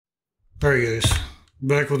Alright guys,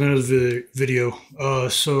 back with another video.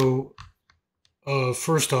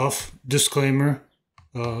 First off, disclaimer,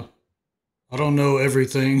 uh, I don't know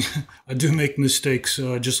everything. I do make mistakes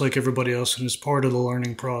just like everybody else, and it's part of the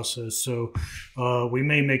learning process. So we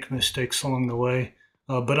may make mistakes along the way,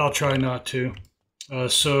 but I'll try not to.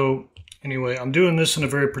 Anyway, I'm doing this in a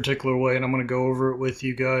very particular way, and I'm going to go over it with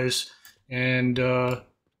you guys. And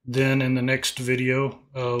then in the next video,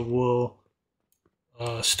 we'll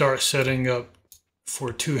start setting up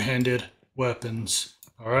for two-handed weapons.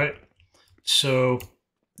 Alright, so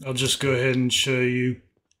I'll just go ahead and show you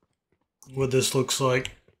what this looks like.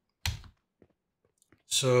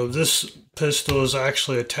 So this pistol is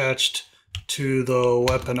actually attached to the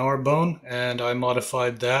weapon R bone, and I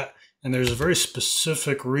modified that, and there's a very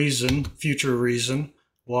specific reason, future reason,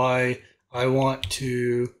 why I want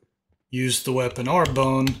to use the weapon R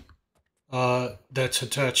bone that's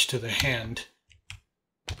attached to the hand.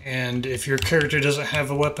 And if your character doesn't have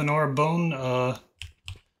a weapon R bone, I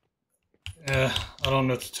don't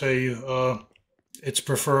know what to tell you. It's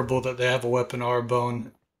preferable that they have a weapon R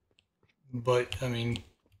bone, but I mean,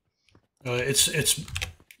 it's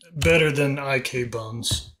better than IK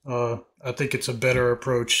bones. I think it's a better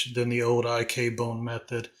approach than the old IK bone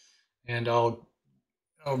method, and I'll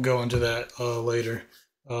go into that later.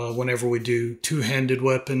 Whenever we do two-handed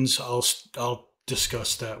weapons, I'll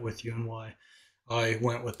discuss that with you and why I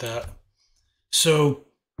went with that. So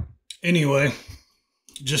anyway,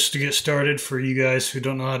 just to get started for you guys who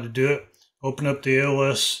don't know how to do it, open up the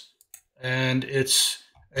ALS, and it's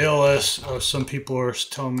ALS. Some people are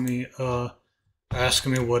telling me,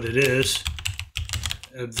 asking me what it is.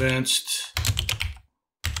 Advanced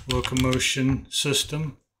Locomotion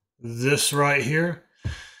System. This right here,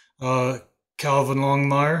 Calvin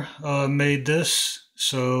Longmire made this.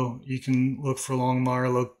 So you can look for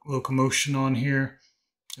Longmire Locomotion on here.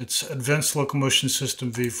 It's Advanced Locomotion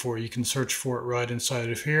System V4. You can search for it right inside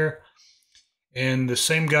of here. And the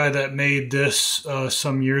same guy that made this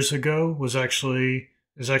some years ago is actually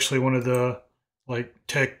one of the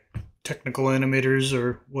technical animators,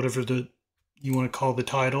 or whatever you want to call the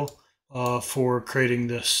title, for creating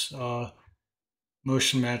this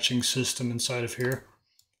motion matching system inside of here.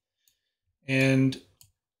 And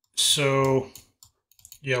so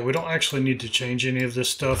yeah, we don't actually need to change any of this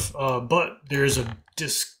stuff, but there's a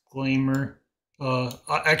disclaimer.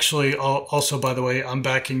 Also, by the way, I'm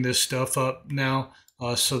backing this stuff up now,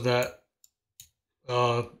 so that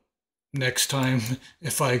next time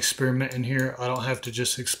if I experiment in here, I don't have to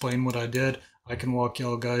just explain what I did. I can walk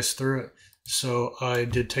y'all guys through it. So I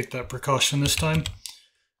did take that precaution this time.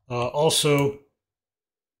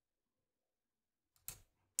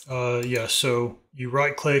 Yeah, so you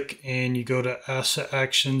right click and you go to Asset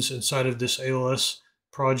Actions inside of this ALS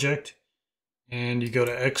project, and you go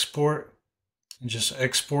to Export and just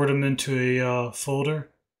export them into a folder.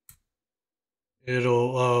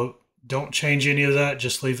 It'll don't change any of that,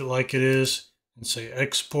 just leave it like it is and say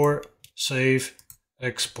Export, Save,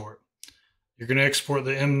 Export. You're going to export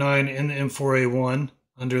the M9 and the M4A1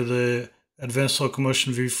 under the Advanced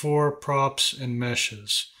Locomotion V4, Props, and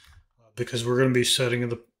Meshes, because we're going to be setting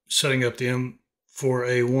up the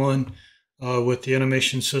M4A1 with the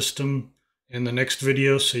animation system in the next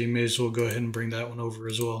video, so you may as well go ahead and bring that one over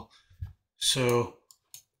as well. So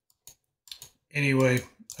anyway,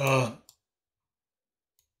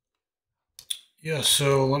 yeah,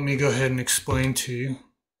 so let me go ahead and explain to you.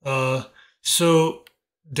 So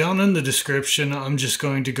down in the description, I'm just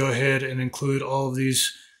going to go ahead and include all of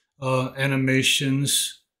these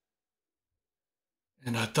animations.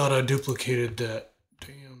 And I thought I duplicated that.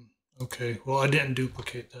 Damn. Okay, well, I didn't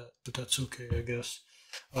duplicate that, but that's okay, I guess.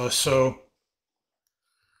 So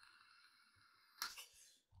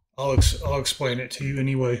I'll explain it to you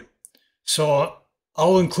anyway. So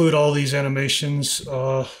I'll include all these animations,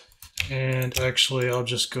 and actually I'll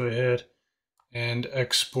just go ahead and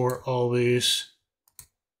export all these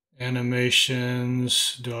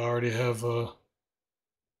animations. Do I already have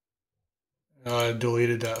I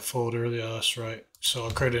deleted that folder? Yeah, that's right. So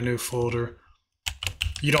I'll create a new folder.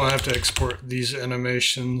 You don't have to export these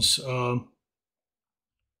animations. I'm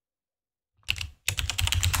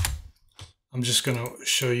just going to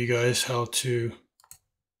show you guys how to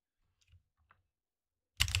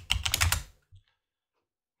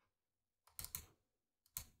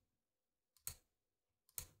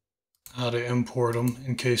import them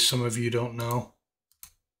in case some of you don't know.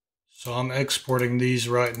 So I'm exporting these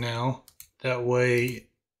right now. That way,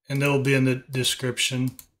 and they'll be in the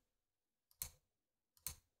description.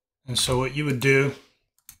 And so what you would do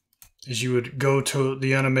is you would go to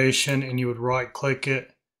the animation and you would right click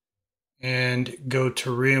it and go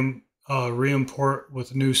to re-import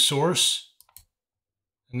with new source.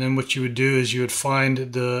 And then what you would do is you would find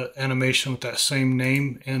the animation with that same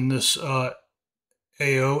name in this AO,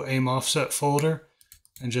 aim offset folder,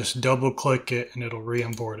 and just double click it and it'll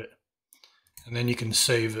re-import it. And then you can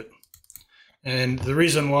save it. And the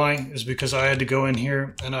reason why is because I had to go in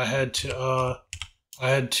here and I had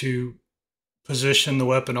to position the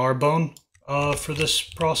weapon R bone for this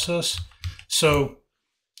process. So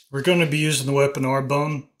we're going to be using the weapon R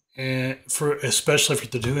bone, and especially for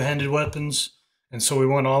the two-handed weapons. And so we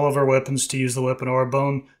want all of our weapons to use the weapon R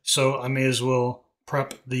bone. So I may as well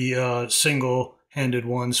prep the single-handed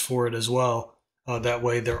ones for it as well. That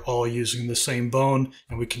way they're all using the same bone,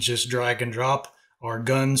 and we can just drag and drop our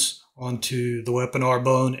guns onto the weapon R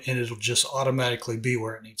bone, and it'll just automatically be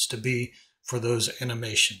where it needs to be for those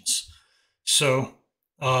animations. So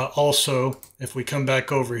also, if we come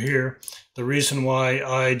back over here, the reason why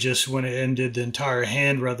I just went and did the entire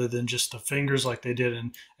hand rather than just the fingers like they did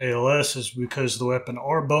in ALS is because the weapon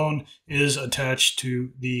R bone is attached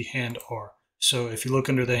to the hand R. So if you look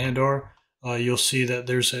under the hand R, you'll see that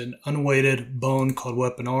there's an unweighted bone called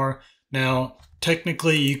weapon R. Now,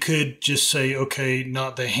 technically, you could just say, okay,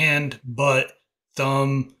 not the hand, but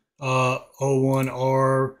thumb,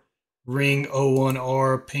 O1R, ring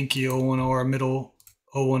O1R, pinky O1R, middle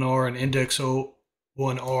O1R, and index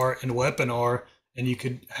O1R, and weapon R. And you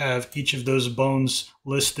could have each of those bones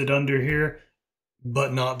listed under here,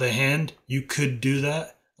 but not the hand. You could do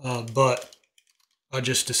that, but I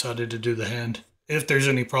just decided to do the hand. If there's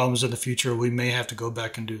any problems in the future, we may have to go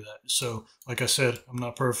back and do that. So, like I said, I'm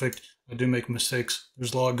not perfect. I do make mistakes.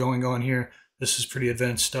 There's a lot going on here. This is pretty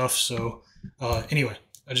advanced stuff. So, anyway,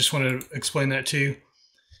 I just wanted to explain that to you.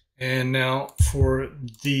 And now for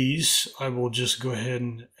these, I will just go ahead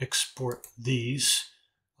and export these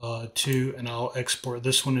and I'll export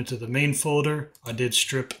this one into the main folder. I did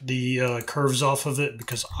strip the curves off of it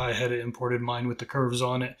because I had imported mine with the curves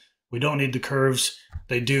on it. We don't need the curves.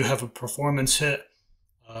 They do have a performance hit.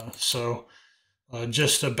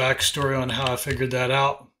 Just a backstory on how I figured that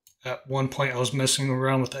out. At one point I was messing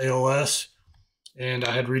around with ALS and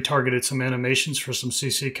I had retargeted some animations for some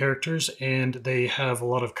CC characters, and they have a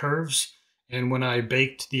lot of curves. And when I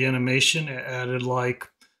baked the animation, it added like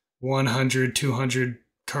 100, 200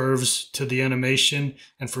 curves to the animation.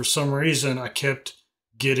 And for some reason, I kept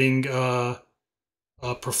getting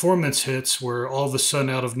performance hits where all of a sudden,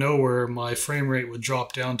 out of nowhere, my frame rate would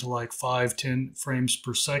drop down to like 5-10 frames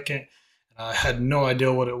per second. I had no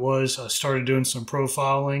idea what it was. I started doing some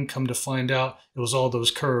profiling. Come to find out, it was all those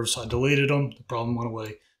curves. I deleted them. The problem went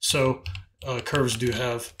away. So curves do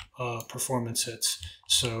have performance hits.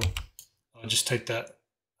 So just take that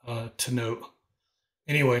to note.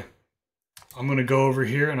 Anyway, I'm going to go over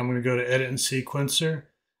here and I'm going to go to Edit and Sequencer.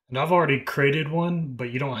 And I've already created one, but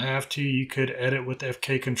you don't have to. You could edit with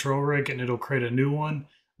FK Control Rig and it'll create a new one,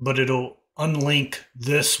 but it'll unlink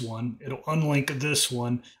this one. It'll unlink this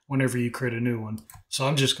one whenever you create a new one. So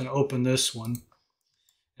I'm just going to open this one.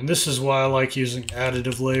 And this is why I like using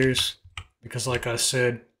additive layers, because like I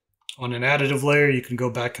said, on an additive layer, you can go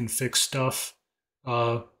back and fix stuff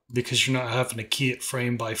because you're not having to key it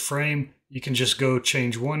frame by frame. You can just go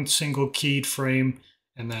change one single keyed frame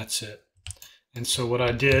and that's it. And so what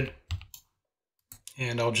I did,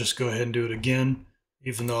 and I'll just go ahead and do it again,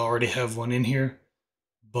 even though I already have one in here,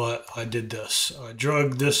 but I did this. I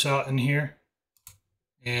drug this out in here,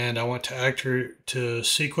 and I went to Actor to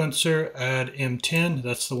Sequencer, add M10.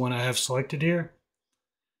 That's the one I have selected here.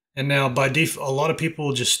 And now by default, a lot of people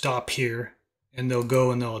will just stop here, and they'll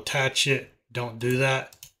go and they'll attach it. Don't do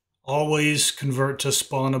that. Always convert to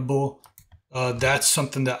spawnable. That's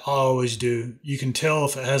something that I always do. You can tell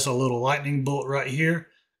if it has a little lightning bolt right here,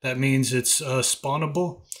 that means it's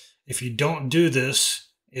spawnable. If you don't do this,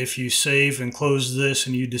 if you save and close this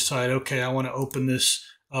and you decide, okay, I want to open this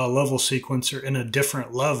level sequencer in a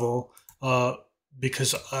different level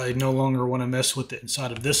because I no longer want to mess with it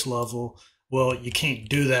inside of this level, well, you can't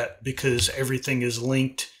do that because everything is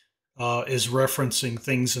linked, is referencing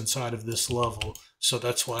things inside of this level. So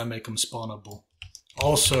that's why I make them spawnable.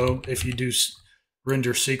 Also, if you do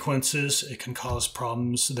render sequences, it can cause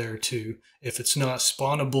problems there too. If it's not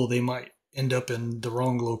spawnable, they might end up in the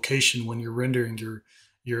wrong location when you're rendering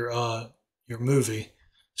your movie.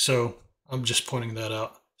 So I'm just pointing that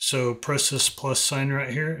out. So press this plus sign right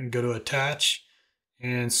here and go to attach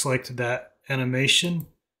and select that animation,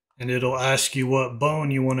 and it'll ask you what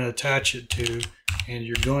bone you want to attach it to, and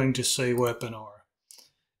you're going to say weapon R.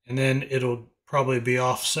 And then it'll probably be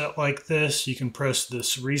offset like this. You can press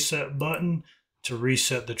this reset button to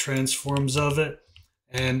reset the transforms of it,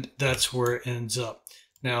 and that's where it ends up.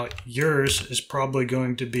 Now yours is probably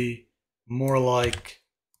going to be more like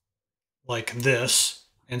this.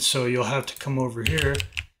 And so you'll have to come over here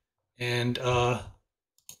and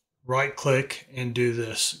right click and do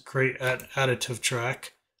this, create additive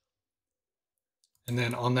track. And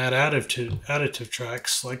then on that additive track,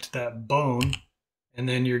 select that bone, and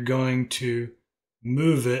then you're going to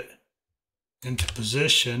move it into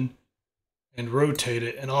position and rotate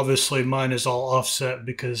it. And obviously mine is all offset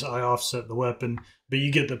because I offset the weapon, but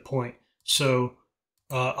you get the point. So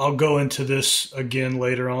I'll go into this again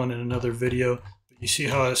later on in another video. But you see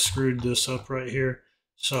how I screwed this up right here?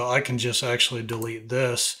 So I can just actually delete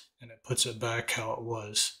this and it puts it back how it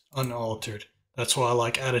was, unaltered. That's why I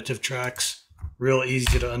like additive tracks. Real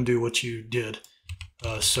easy to undo what you did.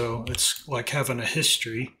 So it's like having a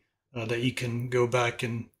history that you can go back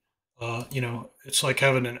and, you know, it's like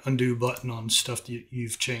having an undo button on stuff that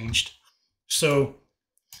you've changed. So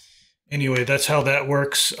anyway, that's how that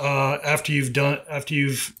works. After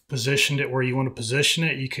you've positioned it where you want to position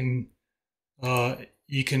it, you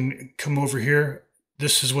can come over here.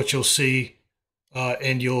 This is what you'll see,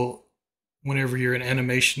 and whenever you're in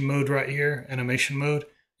animation mode right here, animation mode,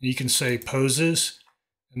 you can say poses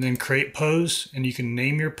and then create pose, and you can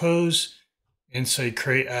name your pose and say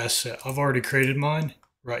create asset. I've already created mine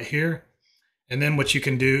right here. And then what you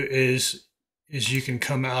can do is you can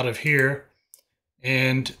come out of here,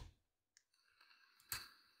 and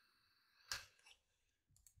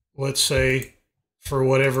let's say for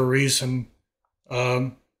whatever reason,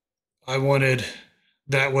 I wanted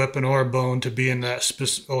that weapon or bone to be in that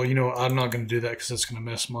specific, oh, you know, I'm not going to do that because that's going to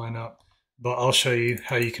mess mine up. But I'll show you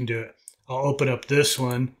how you can do it. I'll open up this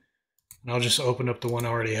one, and I'll just open up the one I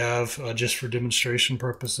already have just for demonstration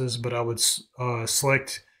purposes. But I would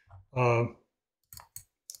select, I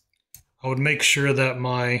would make sure that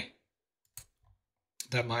my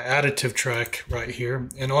additive track right here,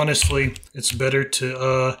 and honestly, it's better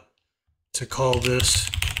to call this,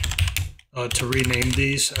 to rename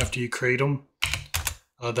these after you create them.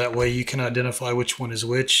 That way you can identify which one is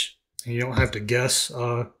which, and you don't have to guess.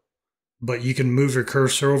 But you can move your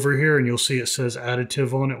cursor over here and you'll see it says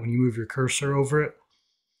additive on it when you move your cursor over it.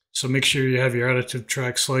 So make sure you have your additive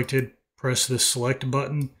track selected. Press this select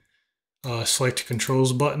button, select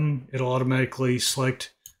controls button. It'll automatically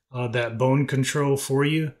select that bone control for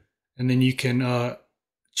you. And then you can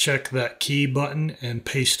check that key button and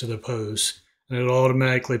paste to the pose. And it'll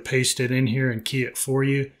automatically paste it in here and key it for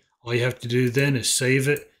you. All you have to do then is save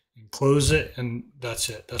it and close it, and that's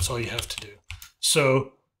it. That's all you have to do.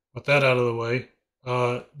 So with that out of the way,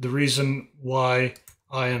 the reason why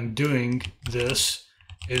I am doing this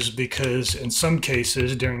is because in some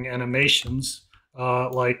cases during animations,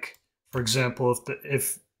 like for example,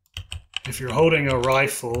 if you're holding a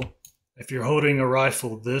rifle,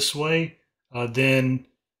 this way, then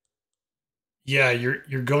yeah,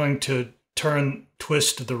 you're going to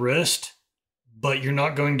twist the wrist, but you're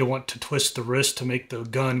not going to want to twist the wrist to make the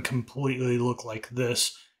gun completely look like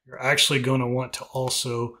this. You're actually going to want to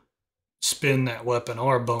also spin that weapon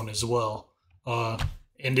or bone as well.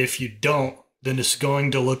 And if you don't, then it's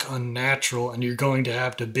going to look unnatural, and you're going to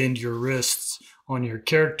have to bend your wrists on your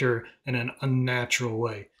character in an unnatural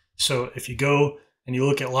way. So if you go and you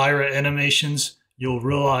look at Lyra animations, you'll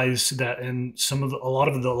realize that in a lot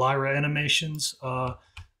of the Lyra animations,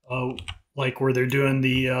 like where they're doing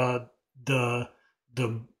the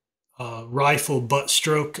rifle butt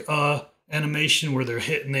stroke animation, where they're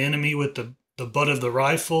hitting the enemy with the butt of the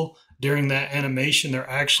rifle, during that animation they're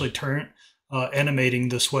actually animating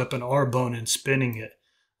this weapon R bone and spinning it.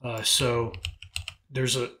 So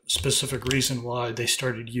there's a specific reason why they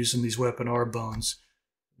started using these weapon R bones.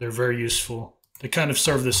 They're very useful. They kind of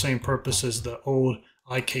serve the same purpose as the old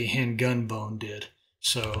IK handgun bone did.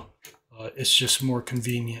 So it's just more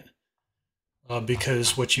convenient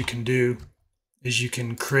because what you can do is you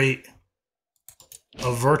can create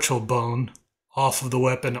a virtual bone off of the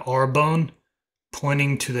weapon R bone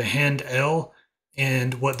pointing to the hand L.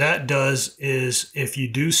 And what that does is if you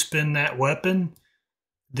do spin that weapon,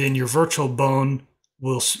 then your virtual bone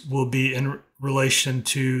will be in relation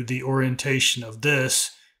to the orientation of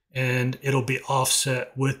this, and it'll be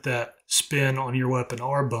offset with that spin on your weapon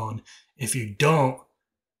R bone. If you don't,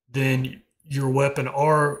 then your weapon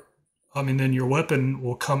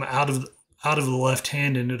will come out of the left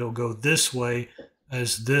hand, and it'll go this way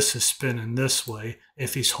as this is spinning this way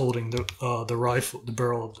if he's holding the rifle, the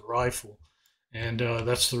barrel of the rifle. And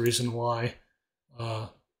that's the reason why.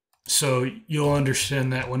 So you'll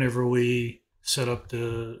understand that whenever we set up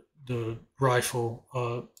the rifle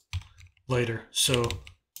later. So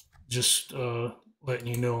just letting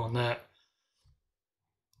you know on that.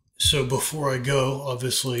 So before I go,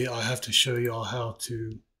 obviously I have to show you all how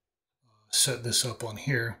to set this up on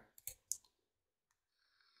here.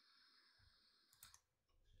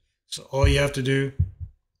 So all you have to do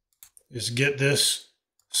is get this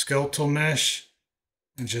skeletal mesh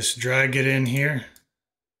and just drag it in here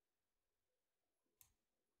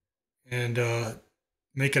and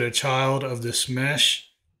make it a child of this mesh,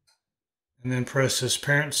 and then press this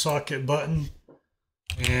parent socket button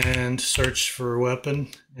and search for weapon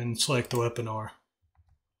and select the weapon R,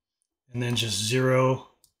 and then just zero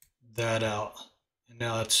that out, and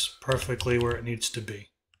now it's perfectly where it needs to be.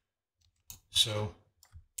 So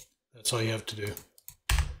that's all you have to do.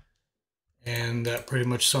 And that pretty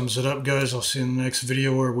much sums it up, guys. I'll see you in the next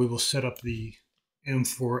video where we will set up the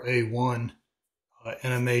M4A1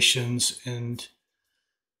 animations, and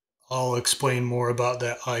I'll explain more about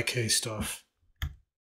that IK stuff.